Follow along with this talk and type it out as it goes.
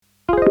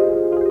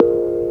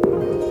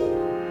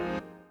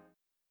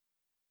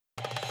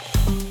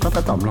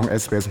ถ้าตอมลง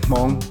SBS ม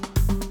อง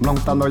ลอง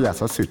ตามเราอยาก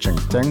สอสื่อแ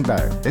จ้งได้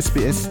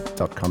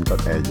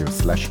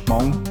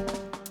sbs.com.au/mong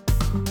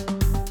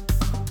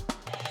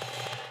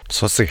ส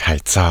อสื่อให้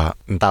จะ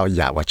ดาวอ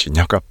ยากว่าจีน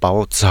ก็เป้า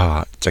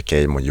จะเ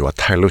กี่ยมอยู่ไ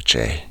ทยรู้เจ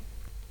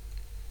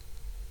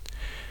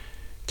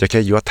จะแค่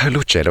อยู่ไทย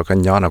รู้เจเราก็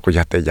ย้อนเราก็อย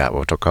ากแต่อยากว่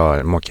าเราก็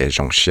มั่วเกี่ยจ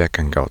งเชื่อ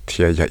กันเก่าเ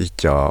ที่ยอยากอี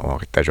จอ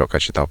แต่เราก็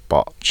ชิดเอาเ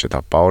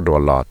ป้าดู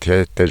หล่อเที่ย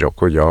แต่เรา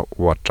ก็อยาก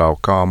ว่าเรา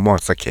ก็มั่ว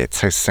สักเกี่ยใ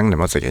ช้ซึ่งใน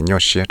มั่วสักเกี่ยย้อ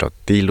นเชื่อเรา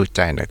ตีรู้ใจ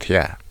ในเที่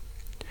ย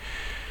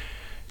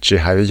chỉ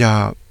hay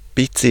do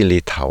biết gì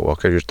li thầu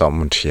cáiอยู่ต่อ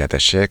มุนเทียแต่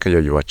เช่ก็อ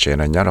ยู่ว่าเจ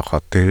นเนี่ยเราขอ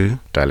ตื้อ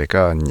แต่เลย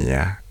ก็เนี่ย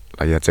เร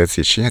าอยากจะ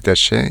สิเช่แต่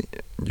เช่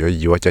อ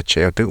ยู่จะเ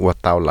ช่ตื้อว่า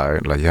เตาเลย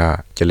เราอยาก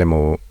จะเลย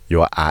มูอ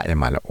ยู่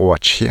มาแล้วว่า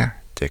เช่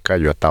เจก็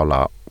อยู่เตาเร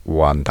า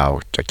วันเตา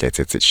จะเกิด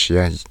สิเ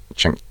ช่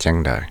จัง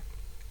ได้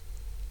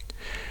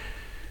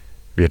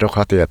วิธีเข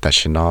าเตียแต่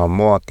ชินอ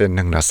มั่วเต้นห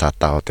นึ่งนาสา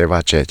เตาแต่ว่า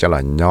เจจะหล่อ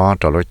ย้อน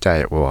เรารู้ใจ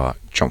ว่า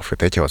จงฝึก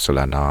ได้เจ้าสุ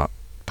ลานา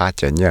ป้าเ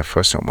จเนี่ย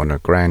first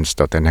monograms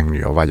ตัวเต้นหนึ่งอ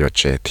ยู่ว่าอยู่เ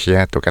จเทีย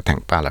ตัวกระถาง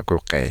ป้าแล้วก็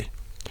เกย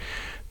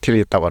ที่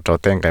รีตัวตัว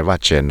เต้นกันว่า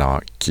เจนอ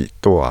กี่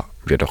ตัว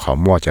วิธีเขา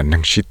มั่วจะหนึ่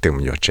งชิดตึม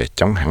อยู่เจ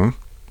จังหัง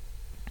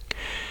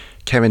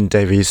Kevin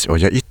Davis ว่า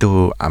อยู่อีตัว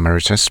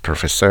Emeritus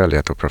Professor เรีย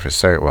กตัว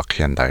Professor ว่าเ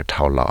ขียนได้เท่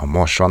าหล่อ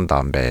มั่วซ้อนตา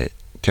มเบ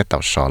เที่ยวต่อ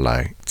สอเล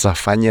ยจะ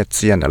ฟังเนี่ยเ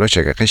จียนแล้วเจ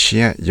อกับเชี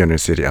ย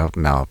University of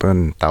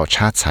Melbourne ต่อช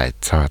าติไทย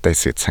จะได้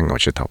สื่อสงบ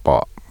ชิดต่อปอ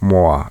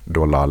มั่ว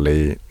ดูหล่อเลย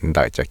ไ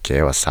ด้จะเกี่ย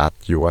วสัตว์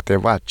อยู่ว่าแต่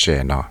ว่าเจ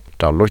นอ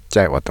เรารู้ใจ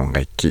ว่าตรงไหน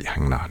กี่หั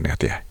งเนาะเนี่ย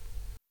เดีย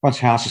Once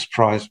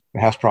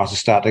house prices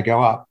start to go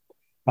up,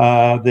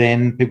 then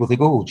people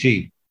think, oh, gee,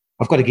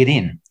 I've got to get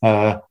in.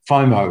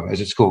 FOMO, as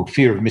it's called,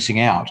 fear of missing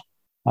out.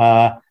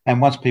 And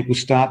once people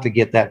start to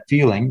get that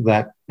feeling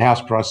that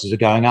house prices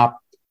are going up,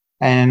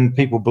 and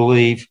people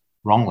believe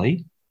wrongly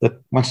that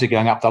once they're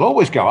going up, they'll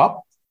always go up,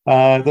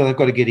 that they've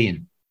got to get in.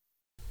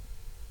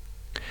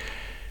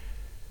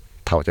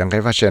 เท่าจังไง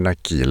ว่าเช่น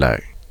กี่เลย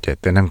เจ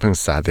ตนั่งเพิ่ง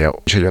สาเดียว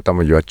ช่วยต้องม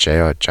าอยู่เจ้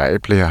าใจ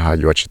เพลียหา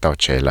อยู่ที่เตา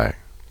เจเลย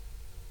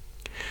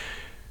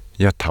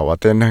อย่าถาวร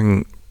เต้นนั่ง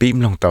ปีม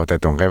ลงเตาแต่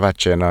ตรงไงว่า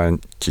เจน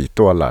กี่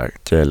ตัวเลย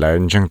เจเลย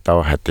จังเตา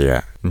หัดเดีย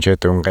เจ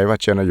ตรงไงว่า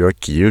เจนอยู่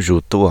กี่รู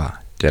ตัว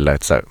เจเลย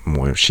จะห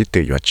มู่ชิดตั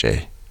วอยู่เจ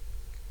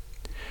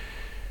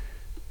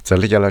จะ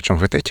เรียกเราจง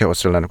ฝึกได้เที่ยว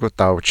สุดแล้วก็เ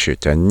ตาชื่อ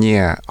จะเนี่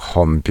ย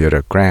Home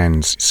Builder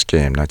Grants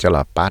Scheme นะจะล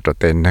ะป้าตัว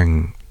เต้นนั่ง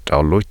เรา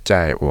รู้ใจ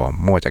ว่า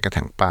มั่วจากกระถ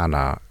างป้าน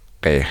ะ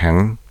เกยหัง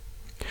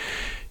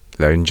เ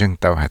ลยจัง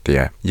เตาหัดเดี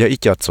ยอย่าอี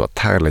จอดสวด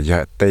ท่าเลยอย่า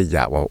เตยอย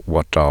ากว่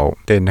าเรา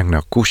เต้นนั่งนะ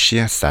กู้เชี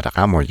ยสาด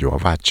ก้ามอยู่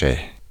ว่าเจ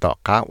ต่อ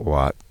ก้าว่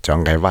าจัง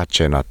ไงว่าเจ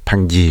นะพัง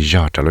ยีจ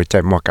อดจะรู้ใจ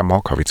มั่วกับมั่ว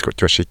เขาวิสกุ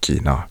จชิกี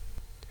เนาะ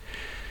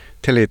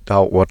ที่เลยเรา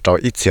ว่าเรา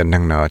อีเจียนนั่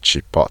งนะจี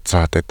ปอจะ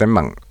เต้น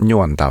มังย้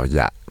อนเราอย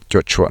ากจ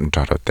ดชวนเ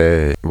ราเต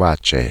ว่า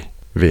เจ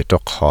วิต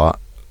กขอ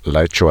เล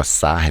ยจวด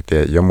สาให้เต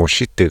ยมุ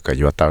ชิตึกกับอ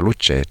ยู่ตาลุ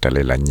เจแต่เล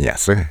ยละเนี่ย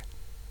ซึ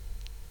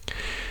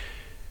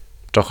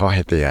ตัวขอใ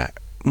ห้เตย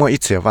มั่วอี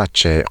เจียว่าเจ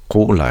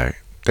กู้เลย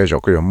แต่เรา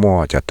ก็ยังมั่ว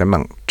จะเต้นมั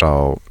งเรา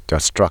จะ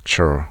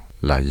structure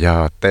ละยา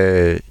เต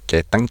เก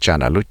ตั้งใจ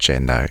นะลุเจ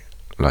เลย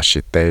เราสิ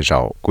เตเรา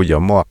กูยั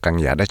งมั่วกัง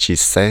ยาได้ชี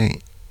เซ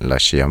เรา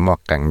สิยังมั่ว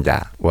กังยา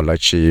ว่าเรา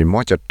ชีมั่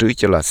วจะตื้อ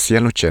จะละเสีย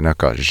ลุเจนะ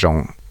ก็จง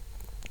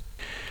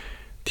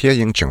เที่ย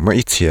ยังจังไม่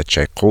อีเทียใจ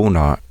กูเน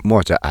าะมั่ว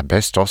จะ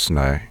asbestos เน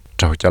าะเ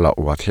ราจะละ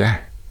อวดเทีย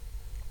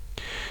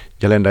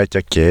จะเล่นได้จ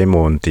ะเกี่ยม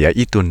นเตีย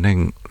อีตัวหนึ่ง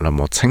เราหม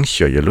ดทั้งเ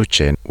สียอยู่ลุเจ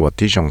นว่า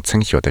ที่จงทั้ง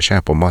เสียแต่ใช่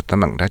ผมมั่วตั้ง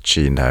มันได้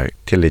จีเนาะ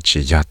ที่เลยจี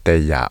ยาเต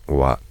ยา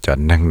ว่าจะ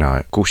นั่งเนาะ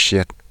กูเชี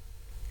ยด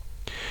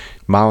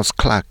Miles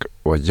Clark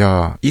ว่าย่อ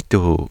อีตั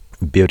ว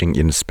building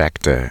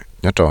inspector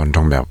ยอดตร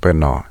งแบบเปิ้น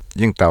เนาะ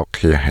ยิ่งเตาเค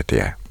ลียให้เตี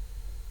ย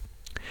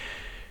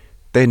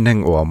เต้นหนึ่ง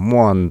ว่าม่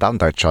วนตาม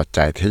แต่จอดใจ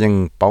ที่ยัง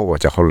เป้าว่า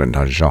จะเขาเล่นเอ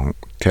าจง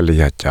เทลี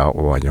ยเจ้า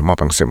ว่าอย่ามอ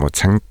บังสิมุ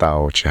ทั้งเตา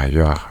จะอ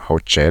ยู่เขา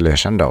เจเลย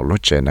ฉันดอกรู้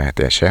เจนะเ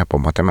ตียใช่ผม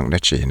ว่าแต่มันได้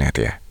จีนะเ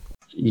ตีย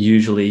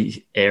Usually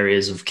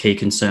areas of key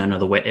concern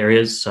are the wet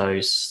areas, so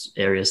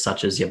areas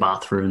such as your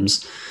bathrooms,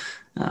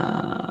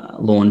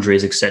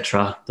 laundries, etc.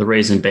 The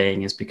reason being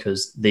is because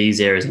these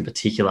areas in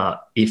particular,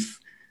 if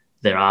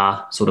there are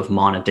sort of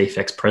minor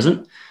defects present,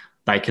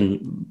 they can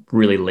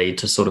really lead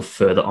to sort of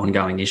further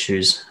ongoing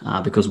issues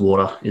because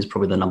water is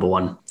probably the number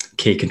one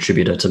key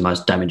contributor to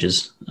most damage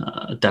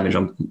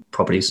on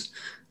properties.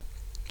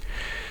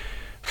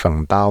 ฝั่ง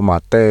ดาวมา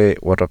เต้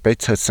ว่าเราไป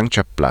เชิดสัง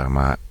จับหลังม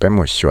าเป็นหม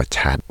ดชัวช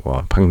าดว่า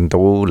พัง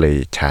ดูเลย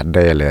ชาดไ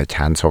ด้เลยช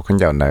านโซขึ้น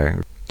ยาวเนย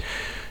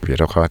วิเ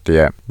ราขอเตี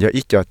ยอย่า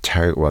อีจอดเ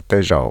ชิดว่าเต้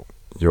เรา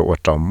อยู่ว่า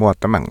เรามั่ว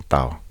ตั้งมังเต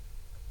า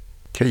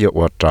แค่อยู่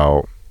ว่าเรา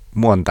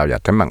ม่วนเตาอย่า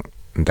ตั้งมัง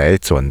ได้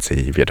ส่วนสี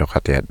วิธีเขา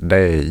เตียได้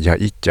ยา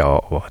อีจอ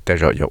ว่าแต่เ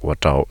ราอยู่ว่า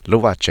เรารู้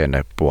ว่าเจน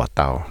ปัวเ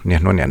ตาเนี่ย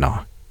นู่นเนี่ยเนาะ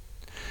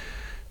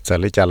จะ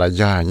ลิจาระ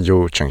ยาอยู่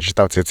จังสิเต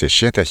าเสียเ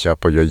สียแต่ชาว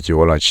ปอยอยู่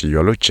เราชีอ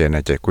ยู่รู้เจน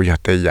จะกูอยาก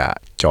แต่อยาก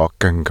จอ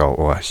กังเก่า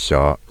ว่าช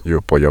าวอยู่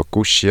ปอย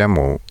กูเชีย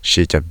มู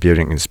ชีจะ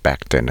building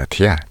inspector นะเ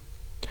ทีย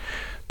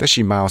แต่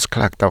ชีมาสค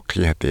ลักเตา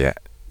ขี้เตีย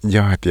ย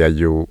าเตียอ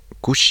ยู่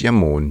กูเชีย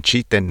มูชี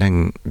แต่นั่ง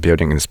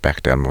building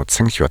inspectorหมด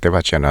ซึ่งชัวแต่ว่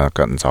าเจน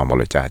ก็จะมองเ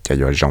ลยจะอ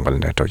ยู่จงบัน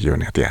เดตัวอยู่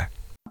เนี่ยเตีย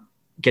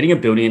getting a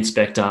building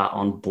inspector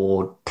on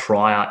board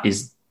prior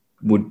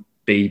would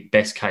be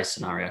best case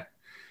scenario.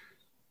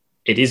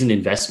 It is an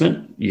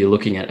investment. You're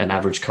looking at an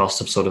average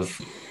cost of sort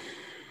of,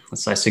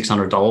 let's say,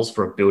 $600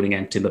 for a building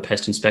and timber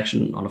pest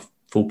inspection on a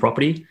full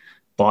property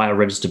by a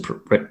registered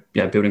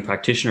building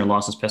practitioner and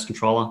licensed pest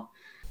controller.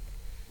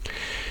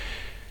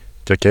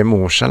 Cho cái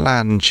mù sa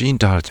lan chỉ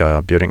đó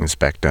cho building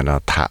inspector nó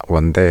thả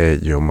vấn đề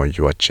yêu một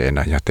yêu chế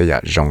nó để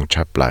ya rong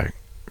chấp lại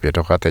vì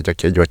đó có thể cho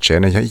cái yêu chế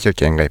nó cho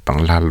cái ngày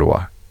bằng la lúa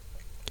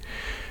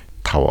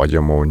thầu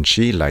yêu một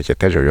chỉ lại cho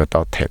tới rồi yêu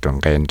tao thể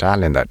tuần cái ra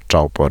lên là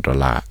trâu bò đó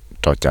là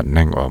trâu chân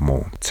nâng ở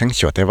mù chính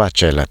sửa thế và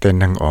chế là tên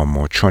nâng ở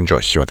mù chuyên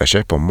rồi sửa thế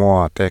sẽ bỏ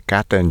mua thế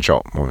cá tên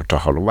rồi mù cho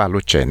họ lúc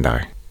lúc chế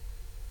này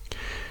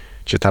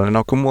chỉ thà là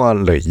nó cũng mua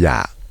lợi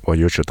giả và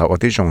yêu chủ tao ở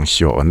ที่rong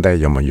sửa vấn đề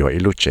yêu một yêu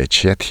lúc chế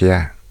chia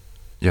thiệt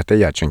giờ tới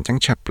giờ chính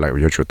chấp lại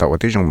yêu chủ tàu ở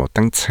ที่dùng một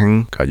tăng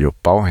chân có yêu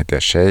bảo hay để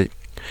sẽ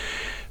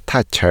ถ้า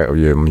เชื่อ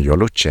yêu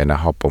lúc trẻ là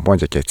họ bỏ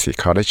cho cái gì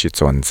เขาได้chỉ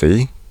chuẩn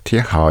gì thì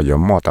họ yêu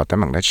mua tàu tới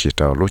bằngได้chỉ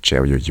tàu lúc trẻ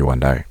yêu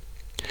này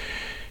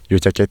yêu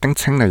cho cái tăng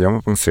chân này yêu một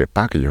phương sự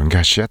ba cái yêu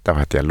nghe xét tàu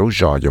hay để lúc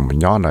rồi yêu một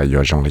nhỏ này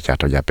yêu dùng để trả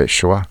tàu giá bị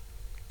xóa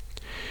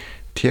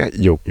thì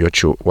yêu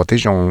chủ ởที่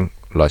dùng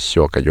là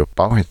xóa cái yêu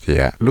bảo hay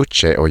để lúc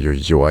trẻ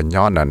yêu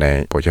nhỏ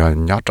này bây giờ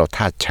nhỏ tàu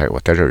ถ้าเชื่อở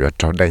tới rồi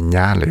tàu đây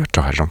nhá là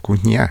tàu dùng cũng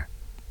nhá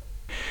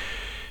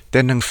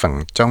tên nâng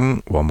phần trong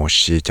của một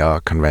sĩ cho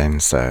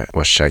convincer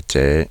của sở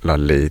chế là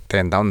lý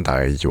tên đón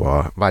đợi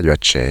của và yếu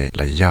chế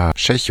là do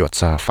sẽ yếu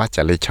cho phát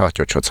triển lý cho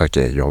cho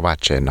kế yếu và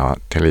chế nó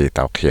thế lý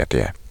tạo kia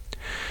địa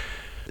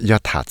do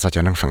thả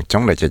cho nâng phần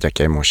trong để cho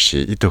kế một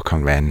sĩ ít tu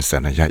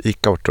convincer là do ít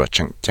câu trò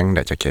chân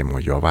để cho kế một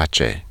yếu và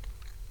chế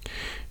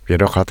vì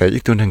đó có thể ít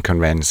tu nâng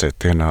convincer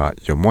từ nó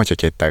yếu mua cho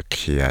kế tạo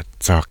kia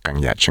cho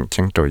càng giá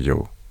chân tôi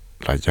yếu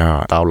là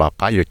do tao là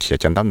bá yêu kia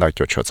chân đám đời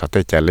chuột sao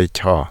tới chơi lý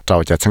cho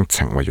trâu cho chân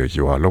và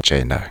yêu lúc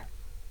chơi này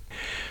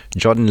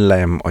John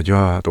Lam ở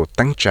do tụ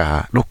tăng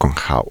trả lúc còn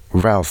học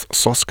Wealth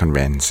Source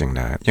Convincing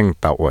này nhưng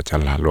tao ở cho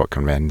là luật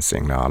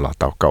Convincing nó là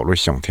tao cậu lúc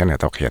xong thế này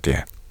tao kia tiệt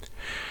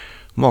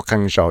một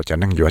căn rau cho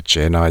năng yêu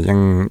chơi nó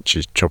nhưng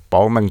chỉ cho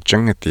bảo mang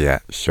chân cái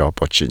tiệt cho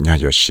bảo chỉ nhau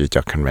yêu sĩ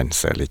cho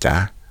Convincer lý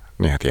trả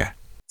nè tiệt.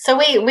 So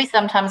we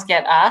sometimes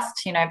get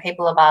asked,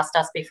 people have asked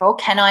us before,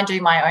 can I do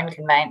my own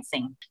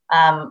conveyancing?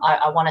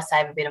 I want to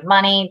save a bit of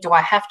money. Do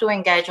I have to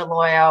engage a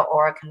lawyer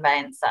or a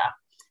conveyancer?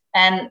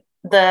 And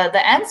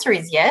the answer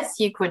is yes.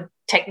 You could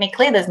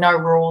technically, there's no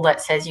rule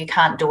that says you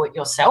can't do it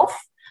yourself.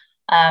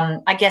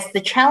 I guess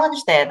the challenge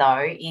there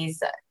though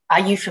is, are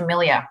you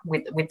familiar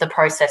with the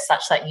process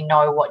such that you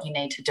know what you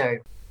need to do?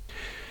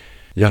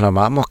 Giờ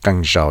là một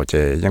căn rau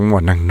chứ, nhưng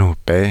mà năng nô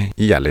bé,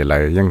 ý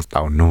lại nhưng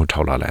tàu nô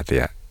thâu lại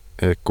tiệt.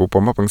 Cú bỏ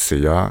mất bằng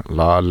sự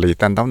là lý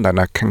tan đóng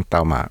đã khăn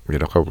tàu mà vì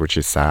đó không có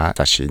chỉ xa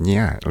xí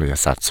nhé là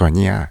xa xóa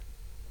nhé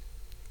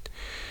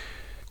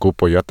cú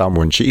bỏ tàu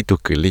muốn chỉ ít tu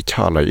cứ lý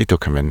cho là ít tu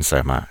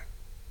convincer mà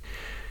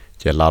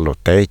chỉ là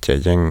lột tế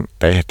chỉ nhưng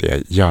tế thì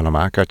do là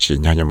mà có chỉ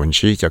nhau muốn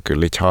chỉ cho cứ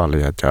lý cho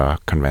là cho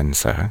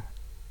convincer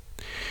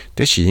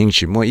thế chỉ nhưng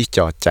chỉ mua ít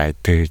cho chạy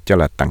từ cho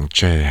là tăng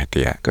chơi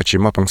thì có chỉ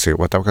mua bằng sự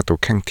của tàu có tu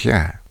khăn thiệt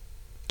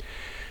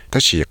ถ้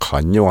าชีขอ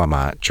ยัวม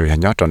าช่วย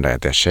ย้อนตอนไหน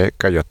แต่เช็ค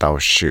ก็อยู่เตา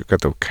สื่อก็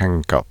ตัวข้าง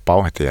กับเป้า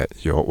ให้แต่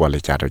อยู่วันเล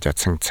ยจ่าโดยจะ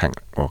ซึ่ง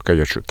โอ้ก็อ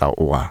ยู่ชุดเตา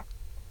อัว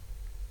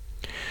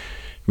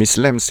มิส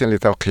เลมเสียลิ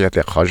เตาเคลียแ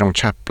ต่ขอจง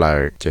ชับเลย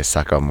เจส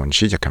ากมุน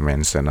ชีจะคอมเมน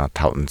ต์เนาะเ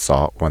ท่าอันสอ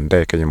วันเด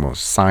ก็ยังมู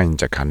sign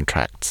จะ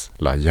contracts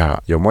แล้ว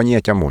อยู่มั่วเนี่ย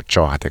จะมูจ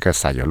อแต่ก็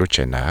ใส่อยู่ลุเจ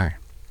นะ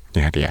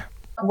นี่ฮะเดีย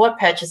What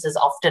purchasers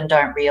often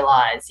don't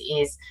realise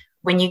is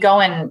when you go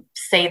and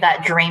see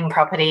that dream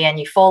property and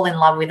you fall in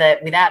love with it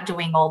without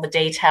doing all the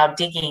detailed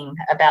digging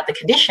about the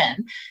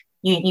condition,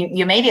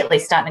 you immediately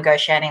start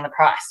negotiating the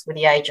price with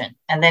the agent.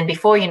 And then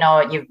before you know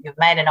it, you've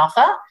made an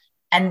offer.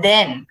 And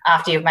then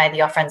after you've made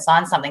the offer and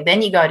signed something,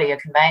 then you go to your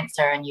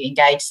conveyancer and you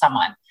engage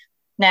someone.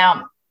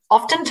 Now,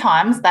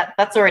 oftentimes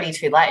that's already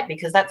too late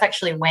because that's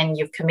actually when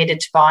you've committed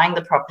to buying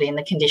the property in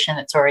the condition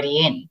it's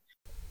already in.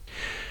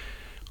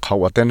 เขา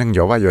ว่าแต่นั่งอ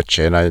ยู่ว่าอยู่เจ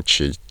นาย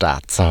ชีตา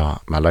จ้า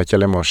มาเลยจะ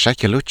เลยมองใช้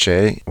กิลุเจ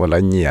ว่าเล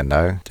ยเหนียนเล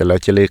ยจะเลย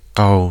จะเลยเ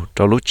กา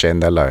ตัวลุเจน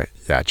ได้เลย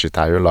อยากจะต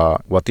ายอยู่ละ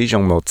ว่าที่จ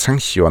งมองทั้ง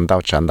ชวน到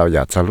จัน到อย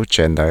ากจะลุเจ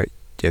นได้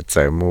จะเจ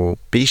อมู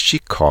ปีชิ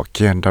ขอเ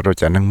กียนเรา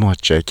จะนั่งมัว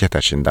เจเกียแต่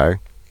ชินได้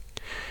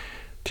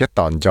ที่ต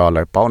อนจอเล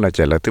ยเป้าเนี่ยจ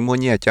ะเลยตัวมู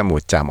เนี่ยจะมู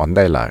จามอันไ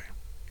ด้เลย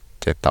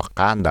จะต่อ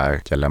การได้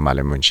จะเลยมาเล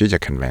ยมุนชีจะ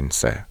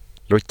convincer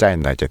lúc chạy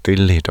nàyจะตื้อ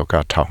ลีตัวก็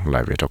ท่องเล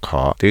ยวิธีข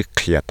อตื้อเค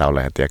ลียร์เตาเล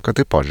ยแต่ก็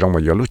ตื้อปอดลงมา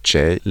อยู่ลูกเจ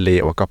ลี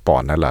ว่าก็ปอ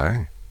นนั่นเลย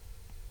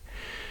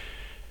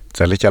จ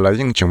ะเลยจะเลย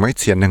ยังจงไม่เ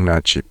สียนึงนะ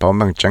จีป้อ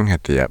มังจังเห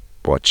ตุ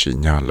ปวดจี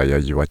เนาะเลย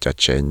อยู่ว่าจะ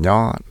เจเนา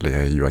ะเลย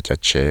อยู่ว่าจะ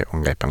เจอง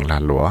ไงปังลา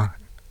ลัว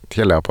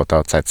ที่เราพอเตา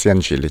ใส่เสียน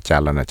จีลิจา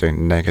แล้วนะจะ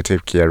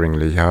negative gearing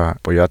เลยฮะ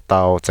พอเต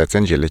าใส่เสีย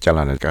นจีลิจาแ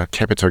ล้วนะก็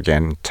capital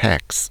gain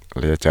tax เ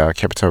ลยจะ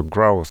capital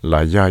growth เล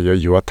ย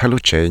อยู่ว่าทะลุ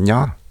เจเน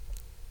าะ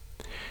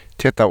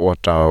ที่ตัวว่า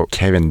เราเค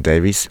วินเด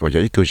วิสว่าจะ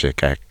อีตัวเจ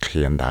กเ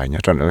ขียนได้เนี่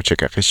ยตอนนั้นเจ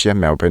กเขียน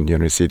เมลเป็น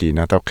University น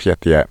ะตัวเขียน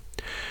เดีย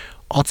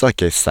อ้อจะเ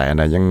กษตร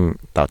นะยัง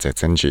ตัวเ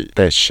จนจีแ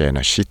ต่เชน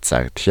ชิดใจ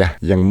เทีย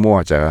ยังมั่ว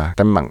จะ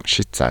ตั้งมั่ง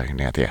ชิดใจเ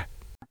นี่ยเดีย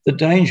The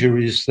danger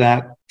is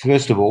that,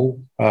 first of all,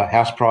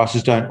 house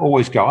prices don't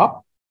always go up,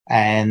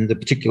 and the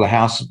particular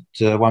house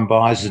that one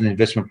buys as an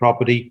investment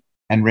property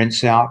and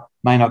rents out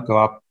may not go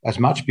up as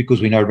much,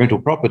 because we know rental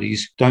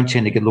properties don't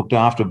tend to get looked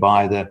after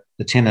by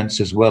the tenants,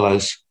 as well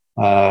as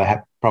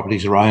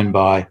properties are owned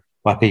by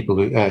people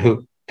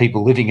who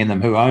people living in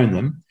them who own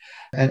them.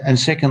 And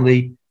secondly,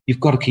 you've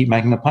got to keep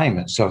making the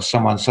payments. So if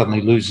someone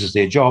suddenly loses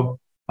their job,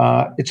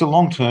 it's a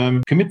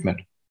long-term commitment.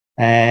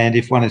 And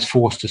if one is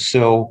forced to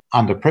sell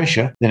under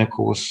pressure, then of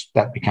course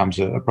that becomes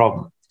a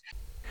problem.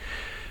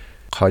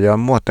 Họ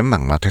mua tấm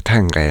bằng mà thứ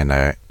thang cái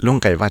này, luôn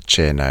cái vật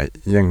chế này,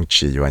 nhưng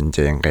chỉ hoàn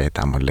全cái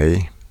tạm một lý.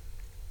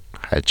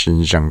 Hãy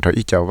chỉ rằng cho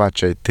ít cháu vật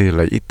chế từ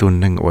là ít tuần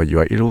nâng ở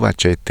dưới ít lúc vật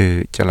chế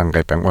từ cho lần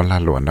cái bằng quan là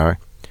luôn thôi.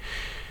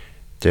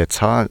 Chế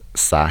cho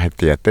xã hệ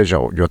tiệt tới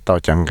rồi, vô tao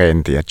chẳng cái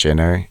tiệt chế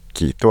này,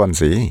 kỳ tuần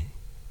gì.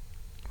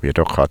 Vì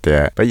đó khó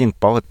tiệt, bởi những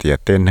bảo tiệt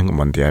tên nâng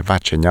một tiệt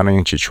vật chế nhau nó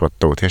những chỉ chuột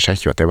tù thế sẽ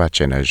chuột tới vật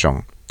chế này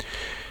rộng.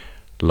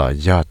 Là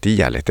do tí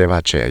giả lại tới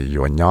vật chế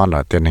vô nhau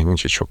là tên nâng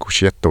chỉ chuột cú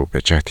xiết tù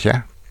về chơi thế.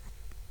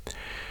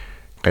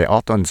 Cái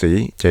ở tuần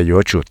gì, chế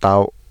vô chủ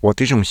tao, 我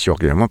这种小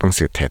人嘛，本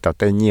事睇到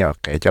对你啊，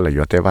给叫了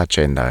有对话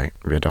真的，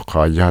为了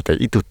可要的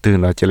一度度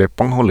呢，就来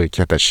帮好了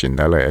其他新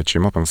的了，只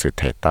么本事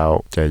睇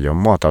到，就有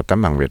摸到等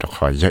忙为了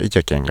可要一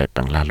只见来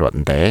帮拉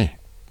乱的。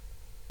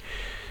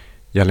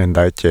要领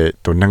导这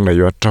都能来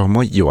有周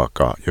末有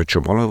个，有周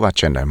末了话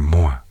真的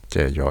摸，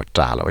这有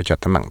trả了就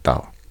等忙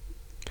到。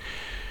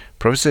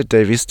Professor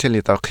Davis ที่เ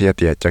ราเคลียร์เ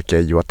ดียจะเกี่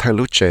ยวทะ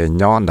ลุเจ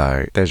ย้อนเลย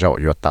แต่เรา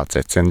อยู่ต่อจา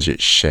กเส้นจี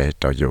เช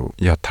ต่ออยู่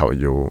ยอดเท่า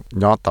อยู่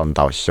ย้อนตอน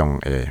ต่อชง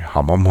หอ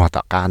มมัวต่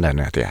อการเลยเ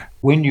นี่ยเดีย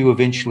When you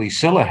eventually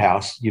sell a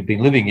house you've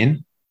been living in,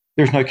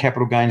 there's no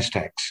capital gains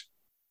tax.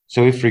 So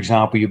if, for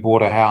example, you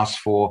bought a house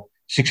for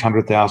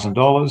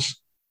 $600,000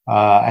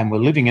 and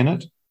were living in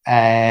it,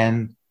 and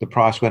the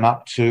price went up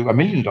to $1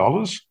 million,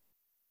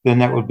 then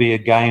that would be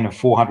a gain of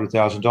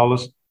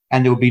 $400,000,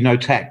 and there would be no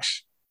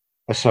tax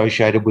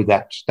associated with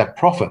that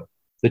profit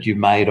that you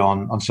made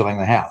on selling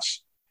the house.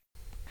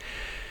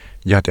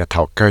 Giờ thì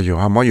thầu cơอ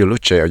ยู่mỗi lúc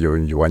chơiอ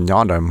ยู่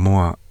nhỏ rồi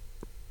mua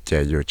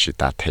chơiอยู่chỉ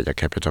ta thấy cái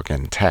capital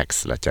gain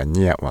tax là cho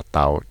nhẹ và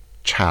tàu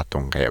cha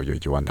tung cáiอ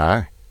ยู่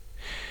đó.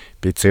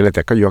 Bị chỉ là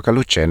cái cái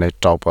lúc chơi này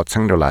trâu bớt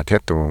 $1,000 là thế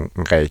tung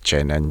cái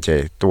chơi này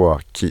chơi tua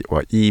chỉ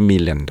và $1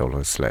 million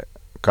là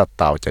cái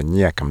tàu cho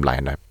nhẹ cầm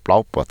lại này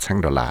bao bớt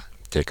 $1,000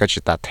 chơi cái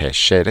chỉ ta thấy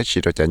share đấy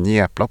chỉ cho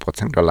nhẹ bao bớt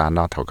 $1,000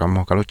 nó thầu cái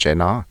mua cái lúc chơi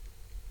nó.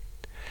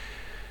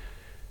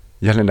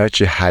 Giờ lên đó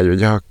chỉ hay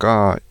giờ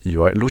cóอ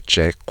ยู่lúc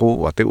trẻ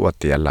cũ và tự và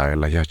tiền lại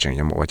là giờ chẳng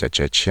như một cái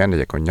trẻ trẻ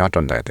này có nhớ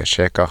trong đời thì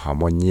sẽ có họ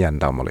mua nhiên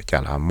đâu mà lại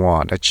chả là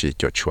mua đã chỉ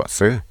cho chuột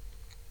xứ.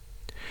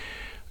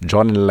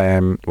 John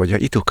Lam và giờ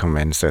ít tu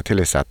comment sẽ thì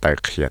là sẽ tại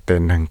khi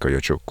tên năng có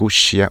chủ cũ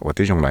xia và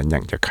tự dùng là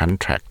nhận cho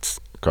contracts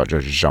có cho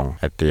dùng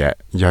thì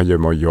giờ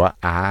một giờ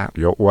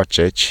giờ và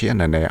trẻ trẻ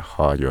này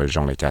họ giờ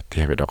dùng lại chặt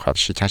thì về đó họ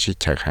chỉ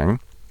chờ hàng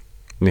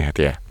nè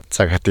thìจ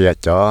ากเหตุ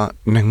จะ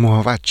นึ่งมัว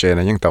ว่าเจน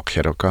ะยังตกเห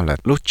ตุก็เลย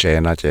ลูกเจ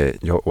นะจะ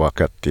โยว่าเ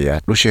กิดเตีย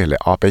ลูกเจเลย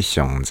เอาไป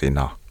ส่งสิเน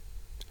าะ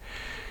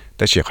แ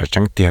ต่เชื่อเขาจั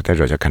งเตียแต่เ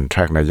ราจะ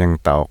contract นะยัง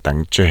ตกตั้ง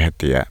เจเ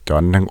ตียตอ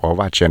นนึ่ง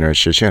ว่าเจนะเ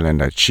ชื่อเลย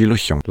นะชี้ลูก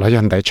ส่งแล้ว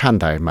ยันได้ชัน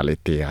ได้มาเลย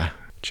เตีย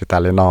ชิตา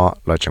เลยเนาะ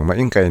เราจังไม่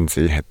อิงกัน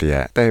สิเหตุ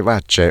แต่ว่า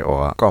เจ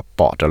ก็ป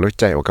อดลูกใ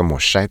จก็หม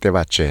ดใช้แต่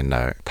ว่าเจน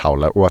ะเท่า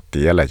ละว่าเ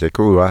ตียอะไรจะ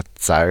กูว่า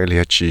ใจเล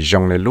ยชี้ย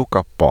งเลยลูก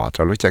ก็ปอด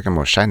ลูกใจก็หม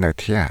ดใช้เน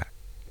เทีย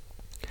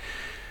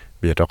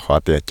vì đó họ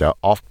để cho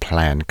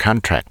off-plan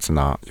contracts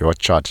nó, yếu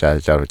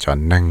cho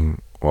nâng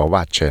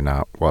và chế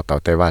nó, và tàu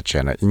tây và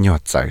chế nó ít nhiều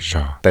giải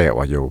rồi, tây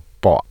và yếu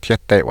bỏ thiết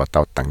tây và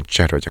tàu tăng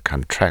chế rồi cho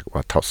contract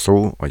và thầu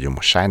số và yếu một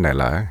sai này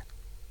là,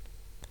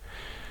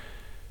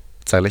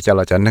 giải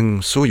lấy cho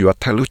nâng số yếu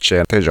thay lúc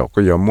chế, tây rồi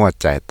có yếu mua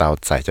giải tàu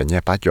giải cho nhé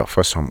bắt yếu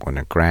first home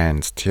owner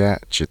grants thiết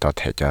chỉ tàu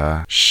thể cho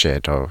share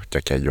rồi cho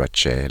cái yếu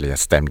chế là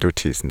stamp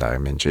duties đó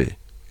mình chỉ,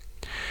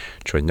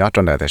 chuyện nhớ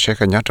trong này thì sẽ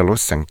có nhớ trong lúc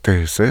sáng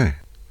từ xưa.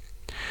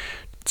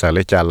 Giờ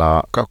lấy cho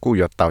là có cú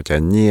yếu tàu cho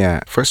nhẹ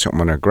first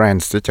homeowner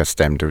grants cho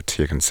stamp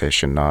duty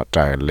concession nó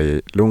trả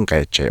lấy luôn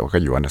cái chế của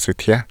cái yuan là sự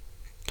thiệt.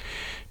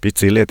 Bị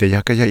chỉ lấy thì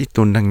cái ít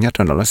tuần năng nhất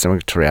nó là xem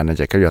Victoria này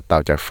cái yếu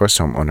tàu cho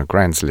first homeowner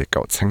grants lấy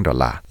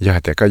 $1,000. Giờ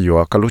thì cái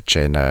yếu cái lúc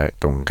chế này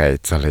tung cái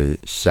cho lấy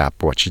xa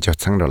bộ chỉ cho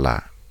 $1,000.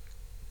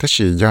 Thế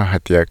thì giờ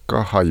thì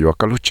có họ yếu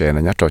cái lúc chế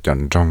này nhất cho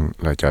chọn rong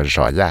là cho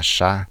rõ giá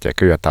xa cái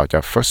yếu tàu cho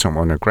first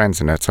homeowner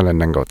grants này cho lên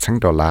năng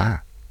 $1,000.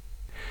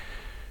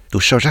 Tu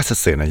show ra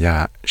sự này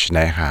ya,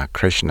 này ha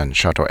Krishnan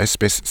cho đó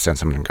SBS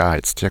Sensible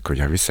Guides thì có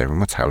việc sẽ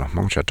muốn thảo luận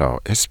mong cho đó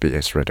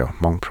SBS Radio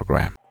mong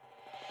program.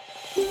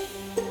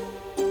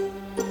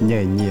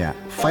 Nhẹ nhẹ,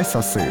 phải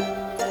sao sự,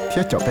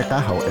 thiết cho bé cá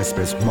hậu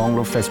SBS mong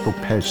lo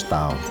Facebook page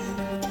tao.